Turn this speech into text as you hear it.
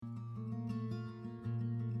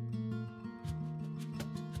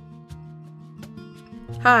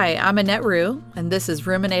Hi, I'm Annette Rue, and this is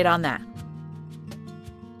Ruminate on That.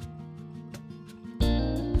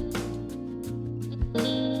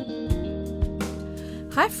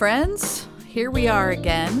 Hi, friends. Here we are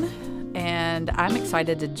again, and I'm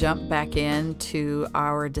excited to jump back into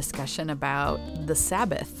our discussion about the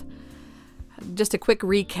Sabbath. Just a quick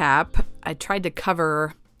recap. I tried to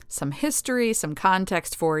cover some history, some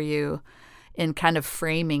context for you in kind of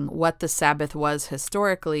framing what the Sabbath was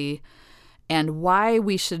historically and why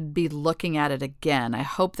we should be looking at it again. I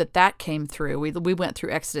hope that came through. We went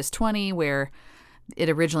through Exodus 20, where it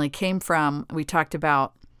originally came from. We talked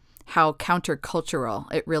about how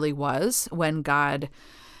countercultural it really was when God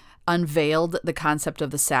unveiled the concept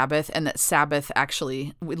of the Sabbath, and that Sabbath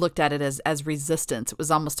actually, we looked at it as resistance. It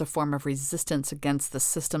was almost a form of resistance against the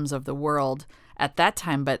systems of the world at that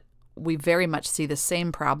time, but we very much see the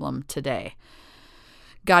same problem today.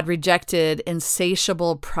 God rejected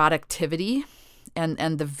insatiable productivity and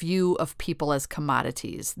the view of people as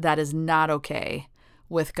commodities. That is not okay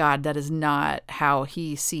with God. That is not how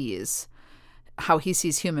he sees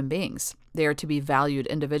human beings. They are to be valued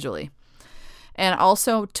individually. And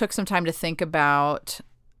also took some time to think about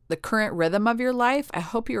the current rhythm of your life. I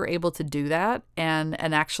hope you were able to do that and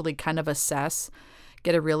actually kind of assess,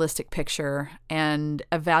 get a realistic picture, and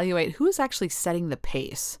evaluate who is actually setting the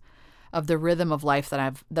pace of the rhythm of life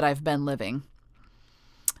that I've been living.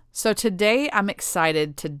 So today I'm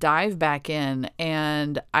excited to dive back in,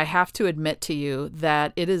 and I have to admit to you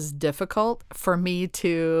that it is difficult for me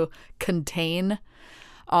to contain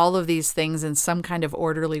all of these things in some kind of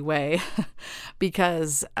orderly way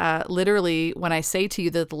because literally when I say to you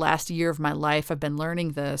that the last year of my life I've been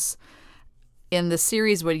learning this, in the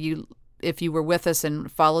series if you were with us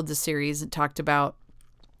and followed the series and talked about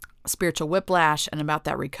spiritual whiplash and about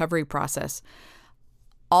that recovery process,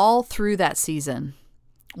 all through that season,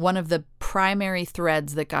 one of the primary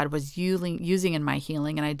threads that God was using in my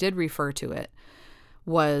healing, and I did refer to it,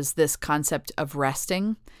 was this concept of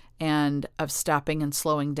resting and of stopping and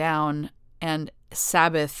slowing down. And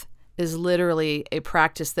Sabbath is literally a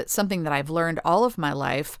practice that's something that I've learned all of my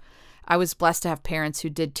life. I was blessed to have parents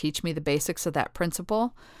who did teach me the basics of that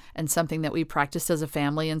principle and something that we practiced as a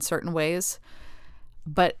family in certain ways.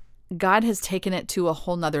 But God has taken it to a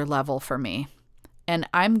whole nother level for me. And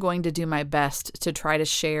I'm going to do my best to try to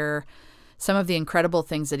share some of the incredible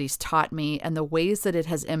things that he's taught me and the ways that it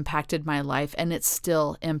has impacted my life, and it's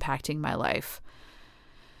still impacting my life.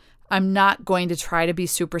 I'm not going to try to be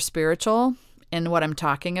super spiritual in what I'm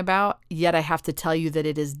talking about, yet I have to tell you that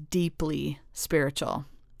it is deeply spiritual.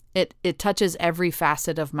 It touches every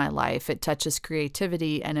facet of my life. It touches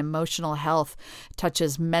creativity and emotional health,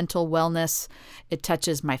 touches mental wellness. It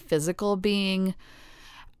touches my physical being,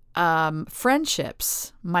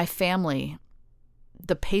 friendships, my family,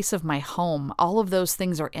 the pace of my home. All of those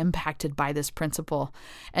things are impacted by this principle.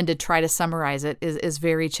 And to try to summarize it is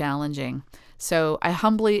very challenging. So I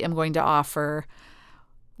humbly am going to offer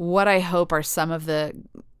what I hope are some of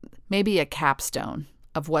maybe a capstone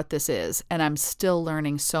of what this is, and I'm still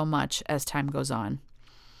learning so much as time goes on.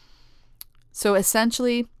 So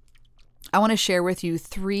essentially, I want to share with you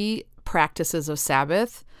 3 practices of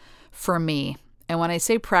Sabbath for me. And when I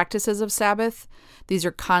say practices of Sabbath, these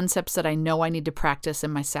are concepts that I know I need to practice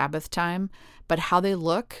in my Sabbath time, but how they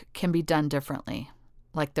look can be done differently.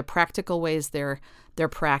 Like the practical ways they're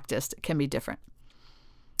practiced can be different.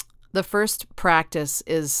 The first practice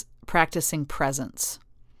is practicing presence.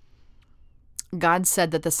 God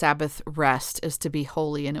said that the Sabbath rest is to be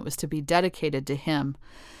holy and it was to be dedicated to him.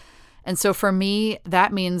 And so for me,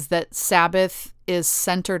 that means that Sabbath is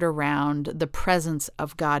centered around the presence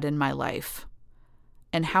of God in my life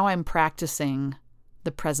and how I'm practicing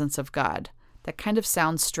the presence of God. That kind of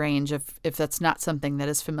sounds strange. If that's not something that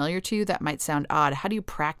is familiar to you, that might sound odd. How do you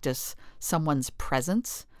practice someone's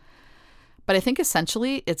presence? But I think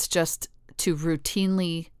essentially it's just to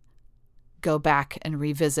routinely go back and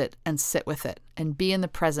revisit and sit with it and be in the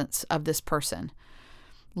presence of this person.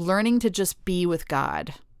 Learning to just be with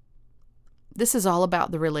God. This is all about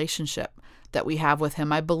the relationship that we have with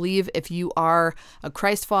him. I believe if you are a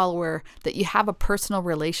Christ follower, that you have a personal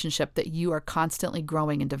relationship that you are constantly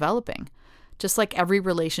growing and developing. Just like every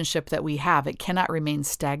relationship that we have, it cannot remain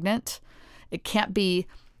stagnant. It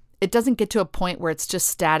doesn't get to a point where it's just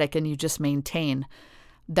static and you just maintain.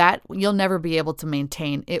 That you'll never be able to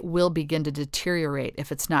maintain. It will begin to deteriorate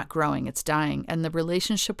if it's not growing, it's dying. And the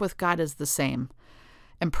relationship with God is the same.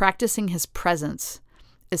 And practicing his presence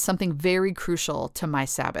is something very crucial to my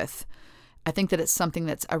Sabbath. I think that it's something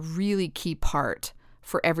that's a really key part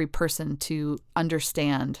for every person to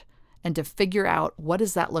understand and to figure out, what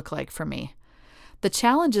does that look like for me? The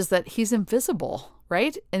challenge is that he's invisible,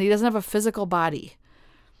 right? And he doesn't have a physical body.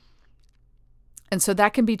 And so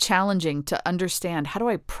that can be challenging to understand. How do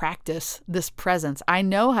I practice this presence? I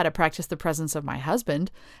know how to practice the presence of my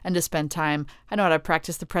husband and to spend time. I know how to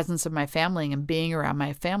practice the presence of my family and being around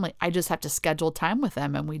my family. I just have to schedule time with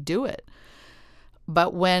them, and we do it.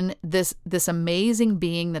 But when this amazing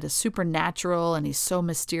being that is supernatural and he's so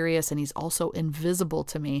mysterious and he's also invisible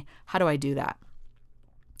to me, how do I do that?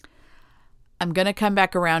 I'm going to come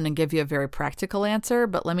back around and give you a very practical answer,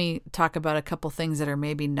 but let me talk about a couple things that are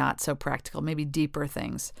maybe not so practical, maybe deeper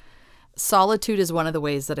things. Solitude is one of the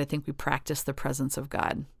ways that I think we practice the presence of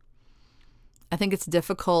God. I think it's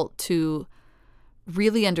difficult to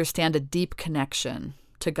really understand a deep connection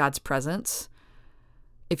to God's presence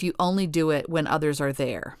if you only do it when others are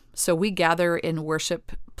there. So we gather in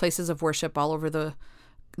worship, places of worship all over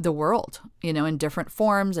the world, in different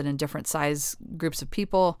forms and in different size groups of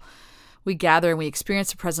people. We gather and we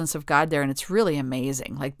experience the presence of God there, and it's really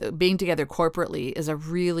amazing. Like being together corporately is a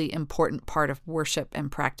really important part of worship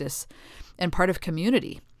and practice and part of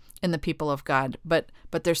community in the people of God. But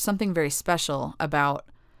there's something very special about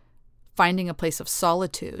finding a place of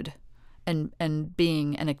solitude and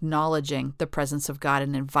being and acknowledging the presence of God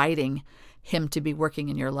and inviting him to be working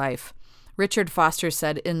in your life. Richard Foster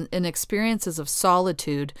said, in experiences of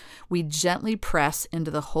solitude, we gently press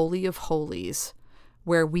into the Holy of Holies,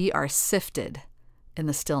 where we are sifted in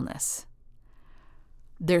the stillness.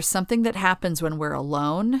 There's something that happens when we're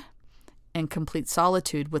alone in complete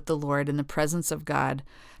solitude with the Lord in the presence of God.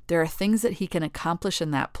 There are things that he can accomplish in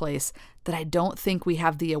that place that I don't think we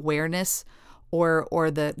have the awareness or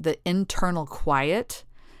the internal quiet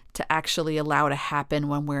to actually allow to happen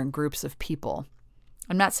when we're in groups of people.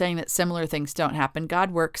 I'm not saying that similar things don't happen.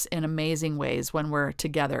 God works in amazing ways when we're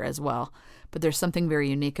together as well. But there's something very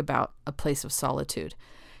unique about a place of solitude.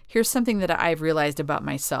 Here's something that I've realized about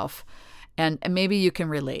myself, and maybe you can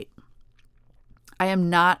relate. I am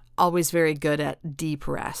not always very good at deep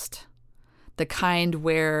rest, the kind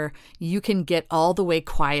where you can get all the way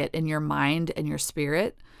quiet in your mind and your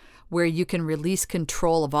spirit, where you can release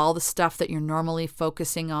control of all the stuff that you're normally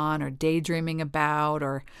focusing on or daydreaming about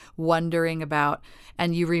or wondering about.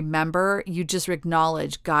 And you remember, you just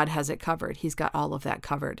acknowledge God has it covered. He's got all of that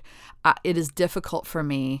covered. It is difficult for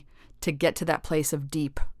me to get to that place of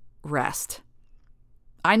deep rest.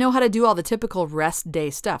 I know how to do all the typical rest day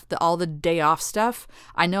stuff, all the day off stuff.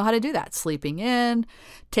 I know how to do that. Sleeping in,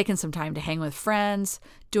 taking some time to hang with friends,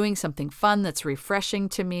 doing something fun that's refreshing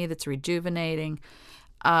to me, that's rejuvenating.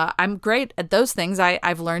 I'm great at those things.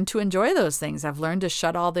 I've learned to enjoy those things. I've learned to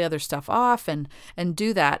shut all the other stuff off and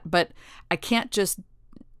do that. But I can't just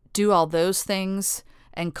do all those things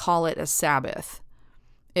and call it a Sabbath.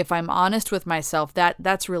 If I'm honest with myself,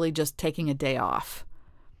 that's really just taking a day off.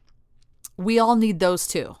 We all need those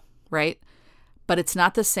too, right? But it's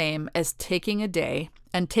not the same as taking a day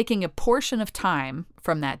and taking a portion of time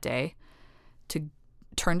from that day to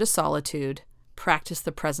turn to solitude, practice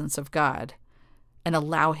the presence of God, and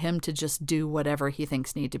allow him to just do whatever he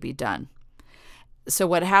thinks need to be done. So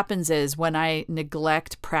what happens is when I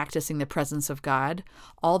neglect practicing the presence of God,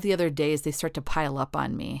 all the other days, they start to pile up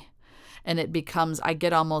on me. And it becomes, I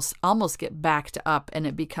get almost get backed up, and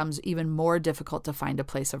it becomes even more difficult to find a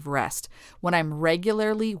place of rest. When I'm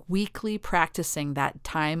regularly, weekly practicing that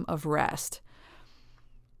time of rest,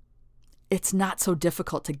 it's not so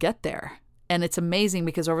difficult to get there. And it's amazing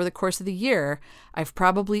because over the course of the year, I've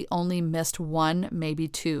probably only missed 1, maybe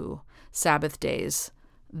 2 Sabbath days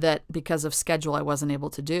that because of schedule I wasn't able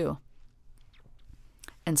to do.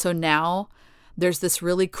 And so now there's this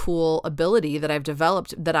really cool ability that I've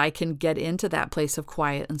developed that I can get into that place of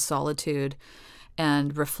quiet and solitude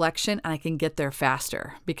and reflection, and I can get there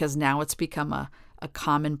faster because now it's become a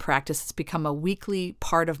common practice. It's become a weekly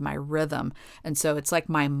part of my rhythm. And so it's like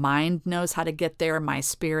my mind knows how to get there, my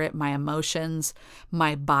spirit, my emotions,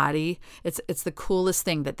 my body. It's the coolest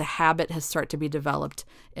thing that the habit has started to be developed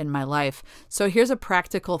in my life. So here's a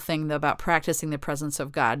practical thing about practicing the presence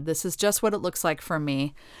of God. This is just what it looks like for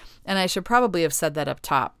me. And I should probably have said that up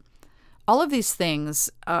top. All of these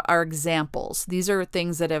things are examples. These are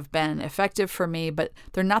things that have been effective for me, but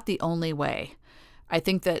they're not the only way. I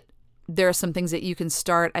think that there are some things that you can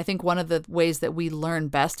start. I think one of the ways that we learn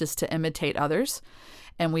best is to imitate others,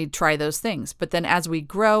 and we try those things. But then as we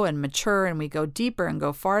grow and mature and we go deeper and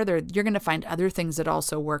go farther, you're going to find other things that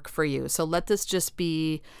also work for you. So let this just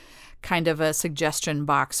be kind of a suggestion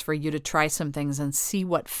box for you to try some things and see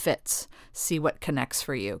what fits, see what connects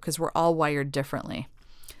for you, because we're all wired differently.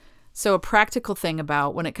 So a practical thing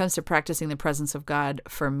about when it comes to practicing the presence of God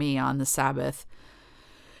for me on the Sabbath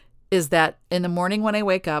is that in the morning when I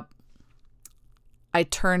wake up, I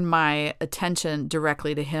turn my attention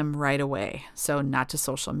directly to him right away. So not to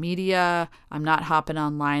social media. I'm not hopping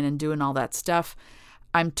online and doing all that stuff.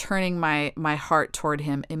 I'm turning my heart toward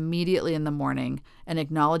him immediately in the morning and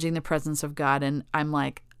acknowledging the presence of God. And I'm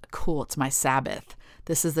like, cool, it's my Sabbath.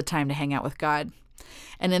 This is the time to hang out with God.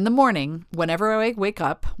 And in the morning, whenever I wake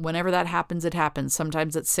up, whenever that happens, it happens.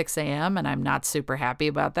 Sometimes it's 6 a.m. and I'm not super happy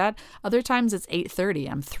about that. Other times it's 8:30.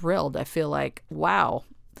 I'm thrilled. I feel like, wow,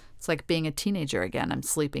 it's like being a teenager again. I'm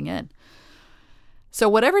sleeping in. So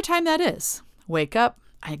whatever time that is, wake up,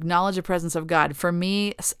 I acknowledge the presence of God. For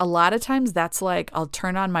me, a lot of times that's like I'll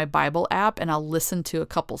turn on my Bible app and I'll listen to a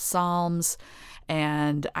couple Psalms,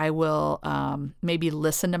 and I will maybe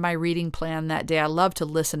listen to my reading plan that day. I love to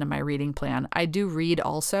listen to my reading plan. I do read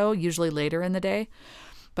also, usually later in the day,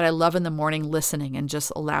 but I love in the morning listening and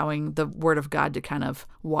just allowing the Word of God to kind of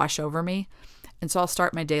wash over me. And so I'll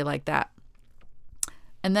start my day like that.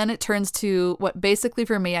 And then it turns to what basically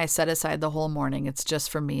for me, I set aside the whole morning. It's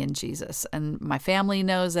just for me and Jesus. And my family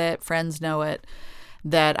knows it, friends know it,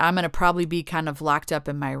 that I'm going to probably be kind of locked up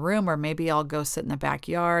in my room, or maybe I'll go sit in the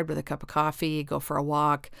backyard with a cup of coffee, go for a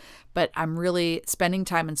walk. But I'm really spending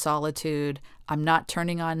time in solitude. I'm not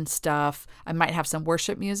turning on stuff. I might have some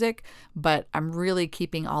worship music, but I'm really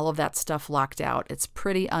keeping all of that stuff locked out. It's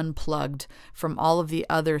pretty unplugged from all of the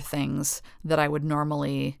other things that I would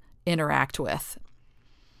normally interact with.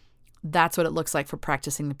 That's what it looks like for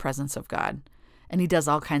practicing the presence of God. And he does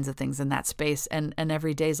all kinds of things in that space. And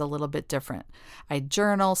every day is a little bit different. I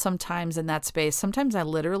journal sometimes in that space. Sometimes I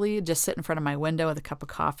literally just sit in front of my window with a cup of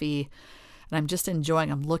coffee and I'm just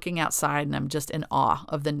enjoying, I'm looking outside and I'm just in awe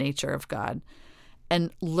of the nature of God. And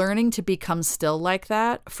learning to become still like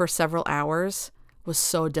that for several hours was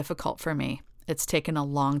so difficult for me. It's taken a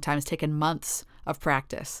long time. It's taken months of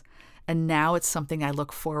practice. And now it's something I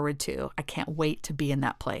look forward to. I can't wait to be in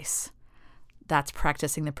that place. That's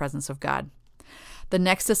practicing the presence of God. The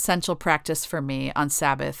next essential practice for me on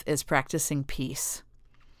Sabbath is practicing peace.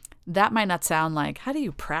 That might not sound like, how do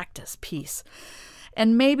you practice peace?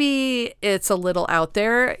 And maybe it's a little out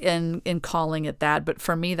there in calling it that, but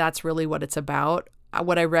for me, that's really what it's about.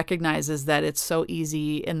 What I recognize is that it's so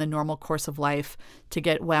easy in the normal course of life to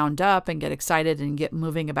get wound up and get excited and get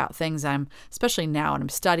moving about things. Especially now, and I'm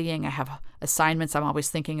studying, I have assignments I'm always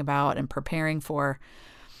thinking about and preparing for.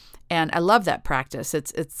 And I love that practice.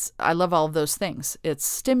 I love all of those things. It's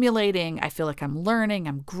stimulating. I feel like I'm learning,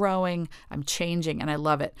 I'm growing, I'm changing, and I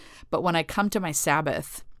love it. But when I come to my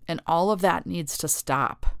Sabbath and all of that needs to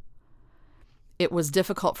stop, it was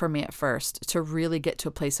difficult for me at first to really get to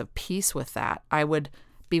a place of peace with that. I would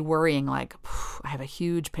be worrying like, I have a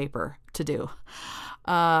huge paper to do.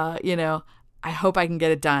 I hope I can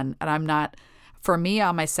get it done. And I'm not. For me,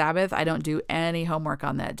 on my Sabbath, I don't do any homework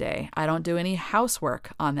on that day. I don't do any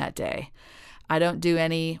housework on that day. I don't do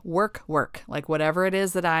any work, like whatever it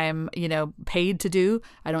is that I'm, paid to do.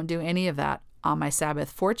 I don't do any of that on my Sabbath.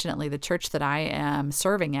 Fortunately, the church that I am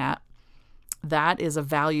serving at, that is a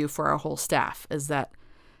value for our whole staff, is that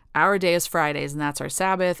our day is Fridays and that's our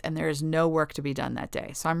Sabbath, and there is no work to be done that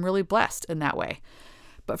day. So I'm really blessed in that way.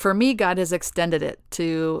 But for me, God has extended it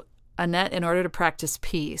to Annette in order to practice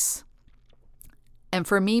peace. And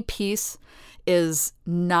for me, peace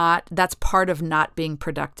that's part of not being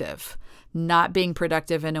productive. Not being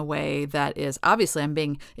productive in a way that is, obviously I'm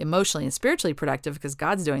being emotionally and spiritually productive because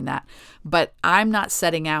God's doing that. But I'm not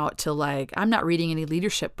setting out to I'm not reading any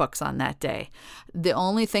leadership books on that day. The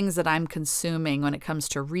only things that I'm consuming when it comes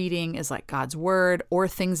to reading is like God's word, or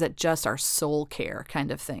things that just are soul care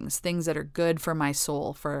kind of things that are good for my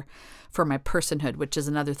soul, for my personhood, which is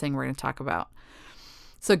another thing we're going to talk about.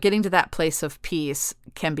 So getting to that place of peace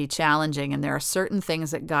can be challenging, and there are certain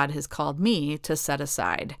things that God has called me to set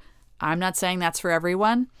aside. I'm not saying that's for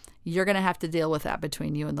everyone. You're going to have to deal with that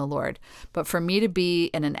between you and the Lord. But for me to be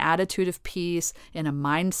in an attitude of peace, in a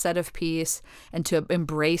mindset of peace, and to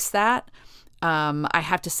embrace that, I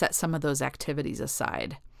have to set some of those activities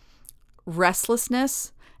aside.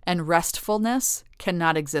 Restlessness and restfulness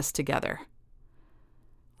cannot exist together.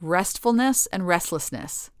 Restfulness and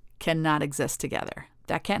restlessness cannot exist together.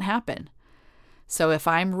 That can't happen. So if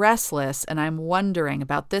I'm restless and I'm wondering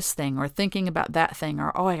about this thing or thinking about that thing,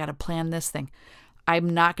 or, I got to plan this thing, I'm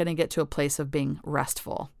not going to get to a place of being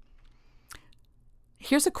restful.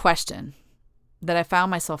 Here's a question that I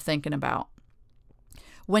found myself thinking about.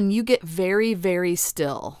 When you get very, very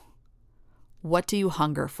still, what do you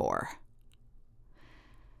hunger for?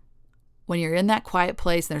 When you're in that quiet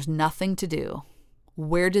place and there's nothing to do,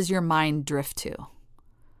 where does your mind drift to?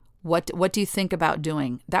 What do you think about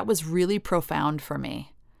doing? That was really profound for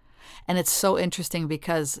me. And it's so interesting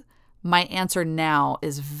because my answer now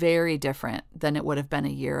is very different than it would have been a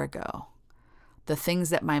year ago. The things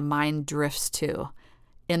that my mind drifts to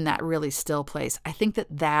in that really still place. I think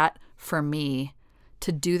that for me,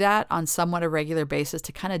 to do that on somewhat a regular basis,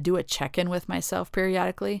 to kind of do a check-in with myself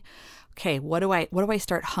periodically. Okay, what do I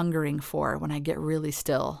start hungering for when I get really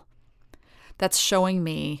still? That's showing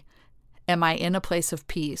me, am I in a place of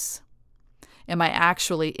peace? Am I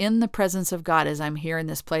actually in the presence of God as I'm here in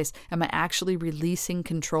this place? Am I actually releasing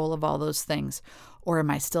control of all those things? Or am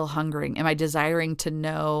I still hungering? Am I desiring to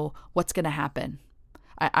know what's going to happen?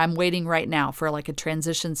 I'm waiting right now for like a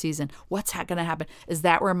transition season. What's going to happen? Is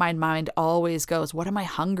that where my mind always goes? What am I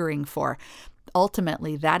hungering for?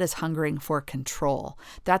 Ultimately, that is hungering for control.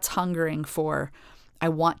 That's hungering for, I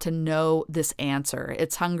want to know this answer.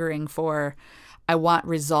 It's hungering for, I want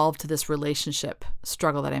resolve to this relationship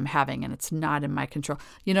struggle that I'm having, and it's not in my control.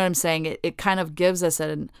 You know what I'm saying? It kind of gives us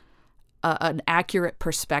an accurate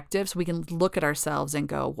perspective, so we can look at ourselves and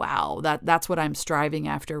go, wow, that's what I'm striving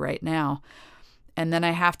after right now. And then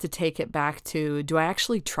I have to take it back to, do I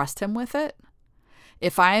actually trust him with it?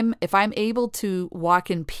 If I'm able to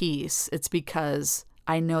walk in peace, it's because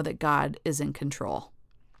I know that God is in control.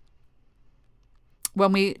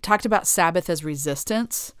 When we talked about Sabbath as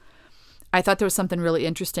resistance, I thought there was something really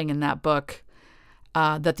interesting in that book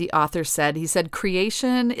that the author said. He said,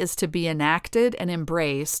 creation is to be enacted and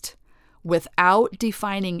embraced without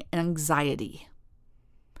defining anxiety.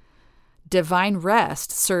 Divine rest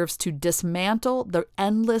serves to dismantle the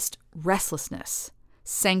endless restlessness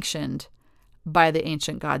sanctioned by the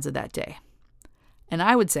ancient gods of that day. And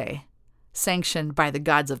I would say sanctioned by the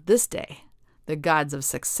gods of this day, the gods of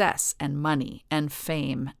success and money and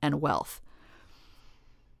fame and wealth.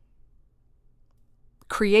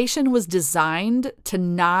 Creation was designed to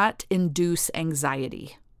not induce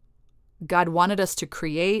anxiety. God wanted us to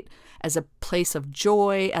create as a place of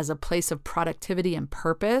joy, as a place of productivity and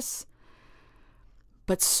purpose.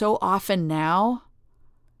 But so often now,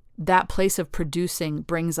 that place of producing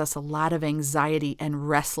brings us a lot of anxiety and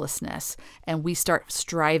restlessness, and we start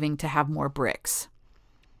striving to have more bricks.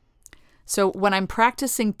 So when I'm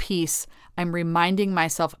practicing peace, I'm reminding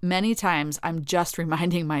myself, many times I'm just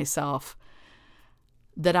reminding myself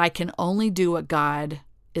that I can only do what God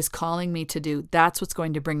is calling me to do. That's what's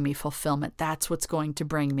going to bring me fulfillment. That's what's going to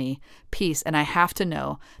bring me peace. And I have to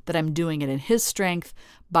know that I'm doing it in His strength,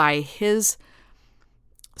 by His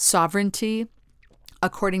sovereignty,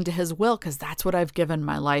 according to His will, because that's what I've given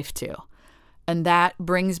my life to. And that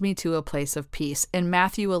brings me to a place of peace. In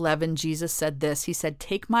Matthew 11, Jesus said this. He said,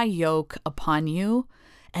 "Take my yoke upon you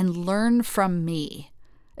and learn from me."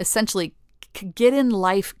 Essentially, get in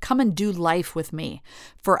life, come and do life with me.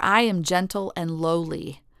 For I am gentle and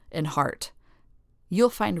lowly in heart. You'll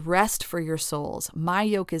find rest for your souls. My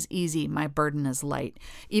yoke is easy, my burden is light.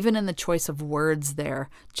 Even in the choice of words there,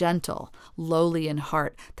 gentle, lowly in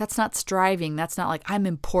heart. That's not striving. That's not like I'm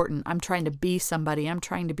important. I'm trying to be somebody. I'm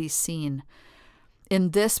trying to be seen.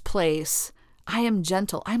 In this place, I am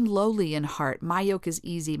gentle. I'm lowly in heart. My yoke is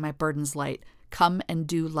easy, my burden's light. Come and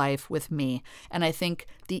do life with me. And I think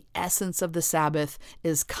the essence of the Sabbath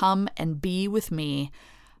is come and be with me,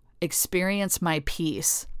 experience my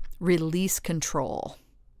peace, release control.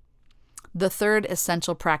 The third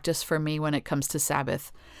essential practice for me when it comes to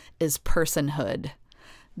Sabbath is personhood.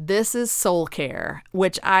 This is soul care,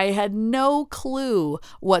 which I had no clue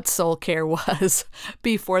what soul care was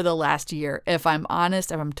before the last year. If I'm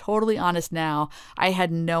honest, if I'm totally honest now, I had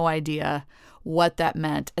no idea what that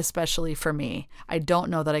meant, especially for me. I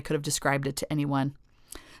don't know that I could have described it to anyone.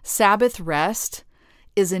 Sabbath rest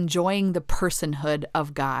is enjoying the personhood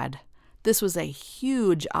of God. This was a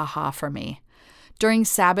huge aha for me. During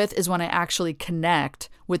Sabbath is when I actually connect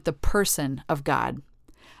with the person of God.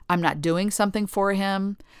 I'm not doing something for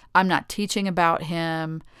Him. I'm not teaching about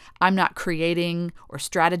Him. I'm not creating or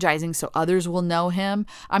strategizing so others will know Him.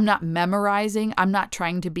 I'm not memorizing. I'm not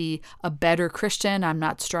trying to be a better Christian. I'm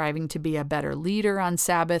not striving to be a better leader on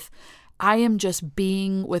Sabbath. I am just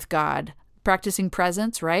being with God, practicing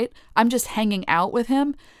presence, right? I'm just hanging out with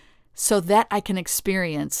Him so that I can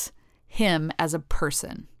experience Him as a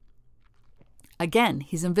person. Again,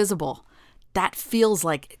 He's invisible. That feels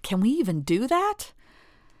like, can we even do that?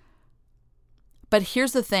 But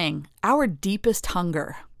here's the thing, our deepest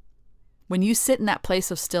hunger, when you sit in that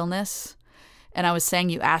place of stillness, and I was saying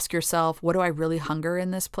you ask yourself, what do I really hunger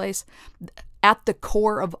in this place? At the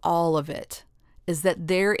core of all of it is that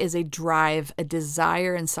there is a drive, a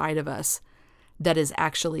desire inside of us that is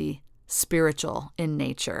actually spiritual in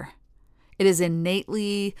nature. It is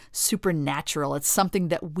innately supernatural. It's something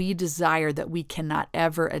that we desire that we cannot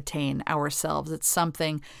ever attain ourselves. It's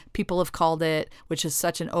something people have called it, which is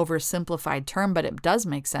such an oversimplified term, but it does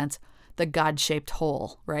make sense, the God-shaped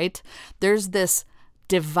hole, right? There's this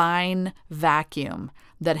divine vacuum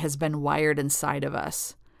that has been wired inside of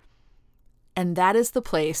us. And that is the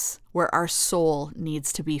place where our soul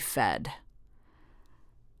needs to be fed.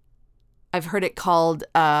 I've heard it called,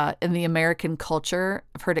 in the American culture,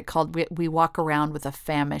 I've heard it called, we walk around with a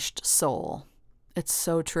famished soul. It's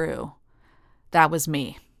so true. That was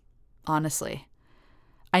me, honestly.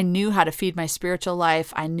 I knew how to feed my spiritual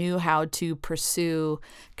life. I knew how to pursue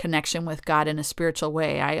connection with God in a spiritual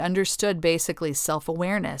way. I understood basically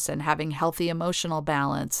self-awareness and having healthy emotional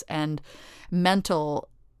balance and mental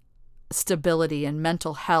stability and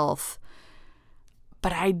mental health.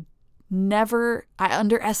 But I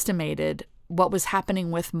underestimated what was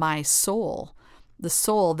happening with my soul. The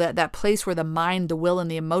soul, that place where the mind, the will,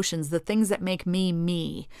 and the emotions, the things that make me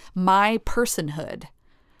me, my personhood.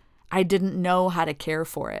 I didn't know how to care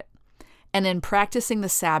for it. And in practicing the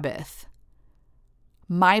Sabbath,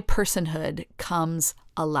 my personhood comes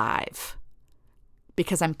alive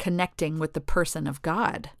because I'm connecting with the person of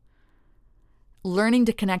God. Learning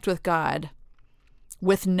to connect with God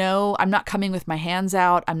I'm not coming with my hands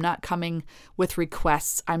out. I'm not coming with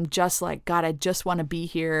requests. I'm just like, God, I just want to be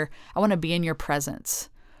here. I want to be in your presence.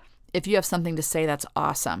 If you have something to say, that's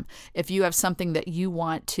awesome. If you have something that you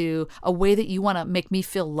want to, a way that you want to make me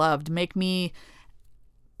feel loved, make me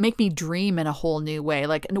dream in a whole new way.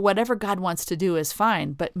 Like whatever God wants to do is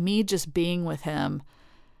fine, but me just being with him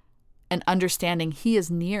and understanding he is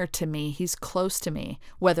near to me, he's close to me,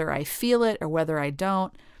 whether I feel it or whether I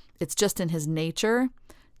don't, it's just in his nature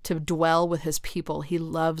to dwell with his people. He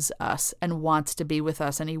loves us and wants to be with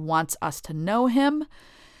us, and he wants us to know him.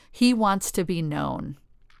 He wants to be known.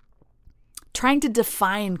 Trying to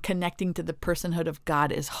define connecting to the personhood of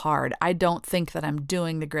God is hard. I don't think that I'm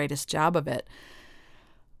doing the greatest job of it.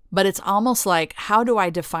 But it's almost like, how do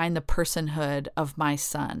I define the personhood of my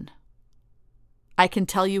son? I can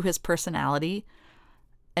tell you his personality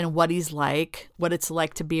and what he's like, what it's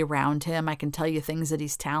like to be around him. I can tell you things that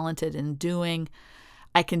he's talented in doing.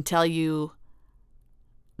 I can tell you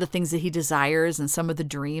the things that he desires and some of the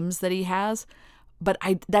dreams that he has. But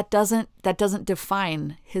that doesn't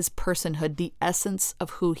define his personhood, the essence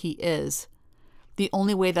of who he is. The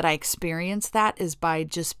only way that I experience that is by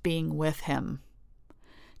just being with him,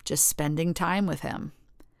 just spending time with him.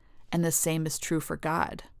 And the same is true for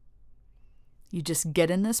God. You just get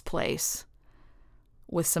in this place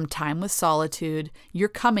with some time with solitude. You're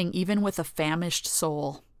coming even with a famished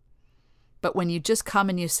soul. But when you just come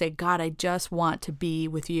and you say, God, I just want to be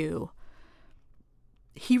with you,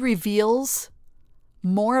 he reveals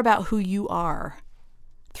more about who you are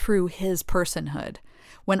through his personhood.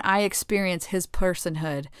 When I experience his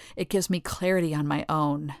personhood, it gives me clarity on my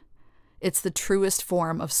own. It's the truest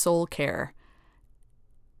form of soul care.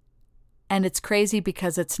 And it's crazy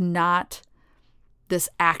because it's not this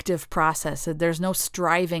active process. There's no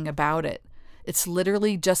striving about it. It's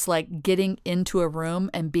literally just like getting into a room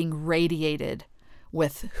and being radiated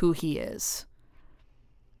with who he is.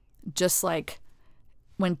 Just like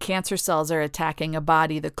when cancer cells are attacking a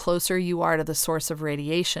body, the closer you are to the source of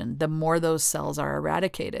radiation, the more those cells are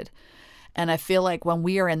eradicated. And I feel like when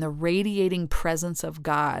we are in the radiating presence of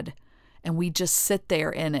God and we just sit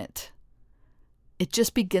there in it, it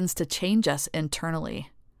just begins to change us internally.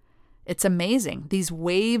 It's amazing. These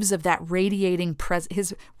waves of that radiating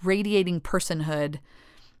his radiating personhood,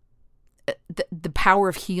 the power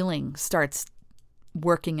of healing starts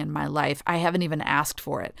working in my life. I haven't even asked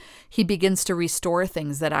for it. He begins to restore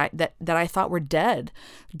things that I thought were dead,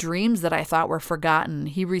 dreams that I thought were forgotten.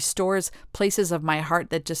 He restores places of my heart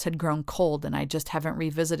that just had grown cold and I just haven't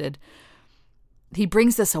revisited. He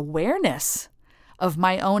brings this awareness of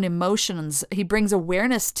my own emotions. He brings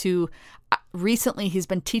awareness to, recently he's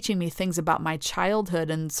been teaching me things about my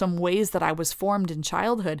childhood and some ways that I was formed in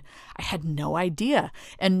childhood. I had no idea.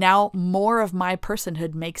 And now more of my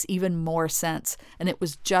personhood makes even more sense. And it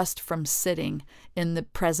was just from sitting in the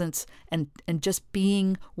presence and just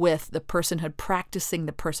being with the personhood, practicing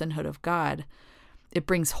the personhood of God. It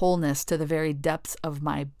brings wholeness to the very depths of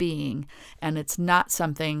my being. And it's not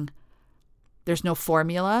something, there's no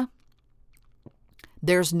formula.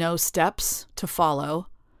 There's no steps to follow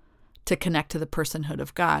to connect to the personhood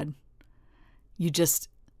of God. You just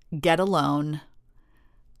get alone,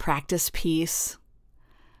 practice peace,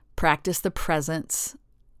 practice the presence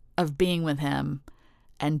of being with him,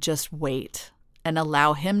 and just wait and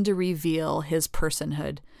allow him to reveal his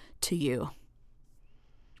personhood to you.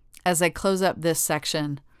 As I close up this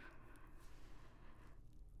section,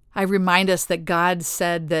 I remind us that God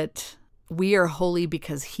said that we are holy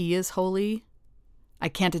because He is holy. I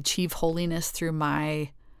can't achieve holiness through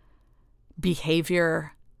my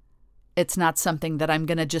behavior. It's not something that I'm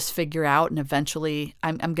going to just figure out and eventually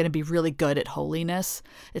I'm going to be really good at holiness.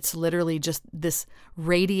 It's literally just this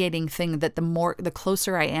radiating thing that the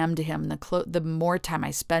closer I am to Him, the more time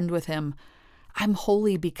I spend with Him, I'm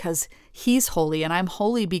holy because He's holy, and I'm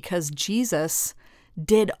holy because Jesus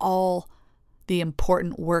did all the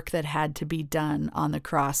important work that had to be done on the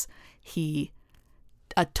cross. He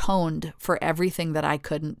atoned for everything that I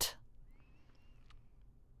couldn't.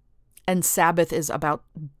 And Sabbath is about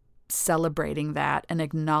celebrating that and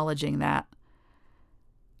acknowledging that.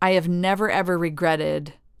 I have never, ever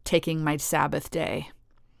regretted taking my Sabbath day,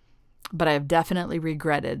 but I have definitely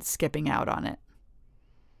regretted skipping out on it.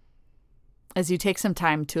 As you take some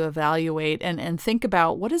time to evaluate and think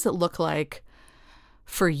about, what does it look like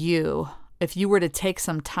for you if you were to take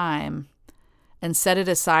some time and set it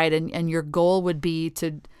aside, and your goal would be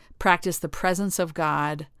to practice the presence of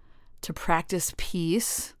God, to practice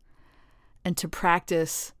peace, and to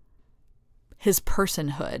practice His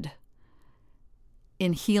personhood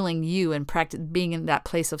in healing you and being in that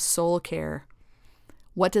place of soul care.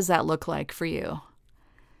 What does that look like for you?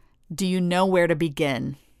 Do you know where to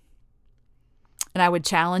begin? And I would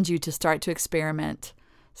challenge you to start to experiment.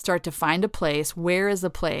 Start to find a place. Where is the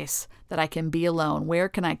place that I can be alone? Where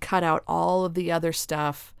can I cut out all of the other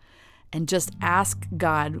stuff and just ask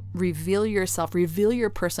God, reveal yourself, reveal your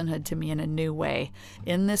personhood to me in a new way.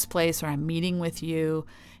 In this place where I'm meeting with you,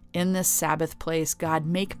 in this Sabbath place, God,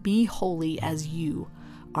 make me holy as you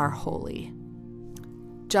are holy.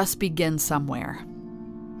 Just begin somewhere.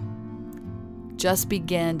 Just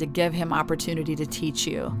begin to give Him opportunity to teach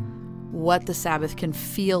you what the Sabbath can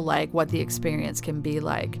feel like, what the experience can be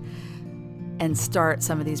like, and start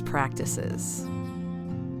some of these practices.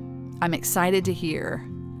 I'm excited to hear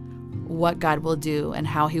what God will do and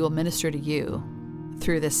how He will minister to you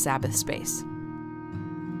through this Sabbath space.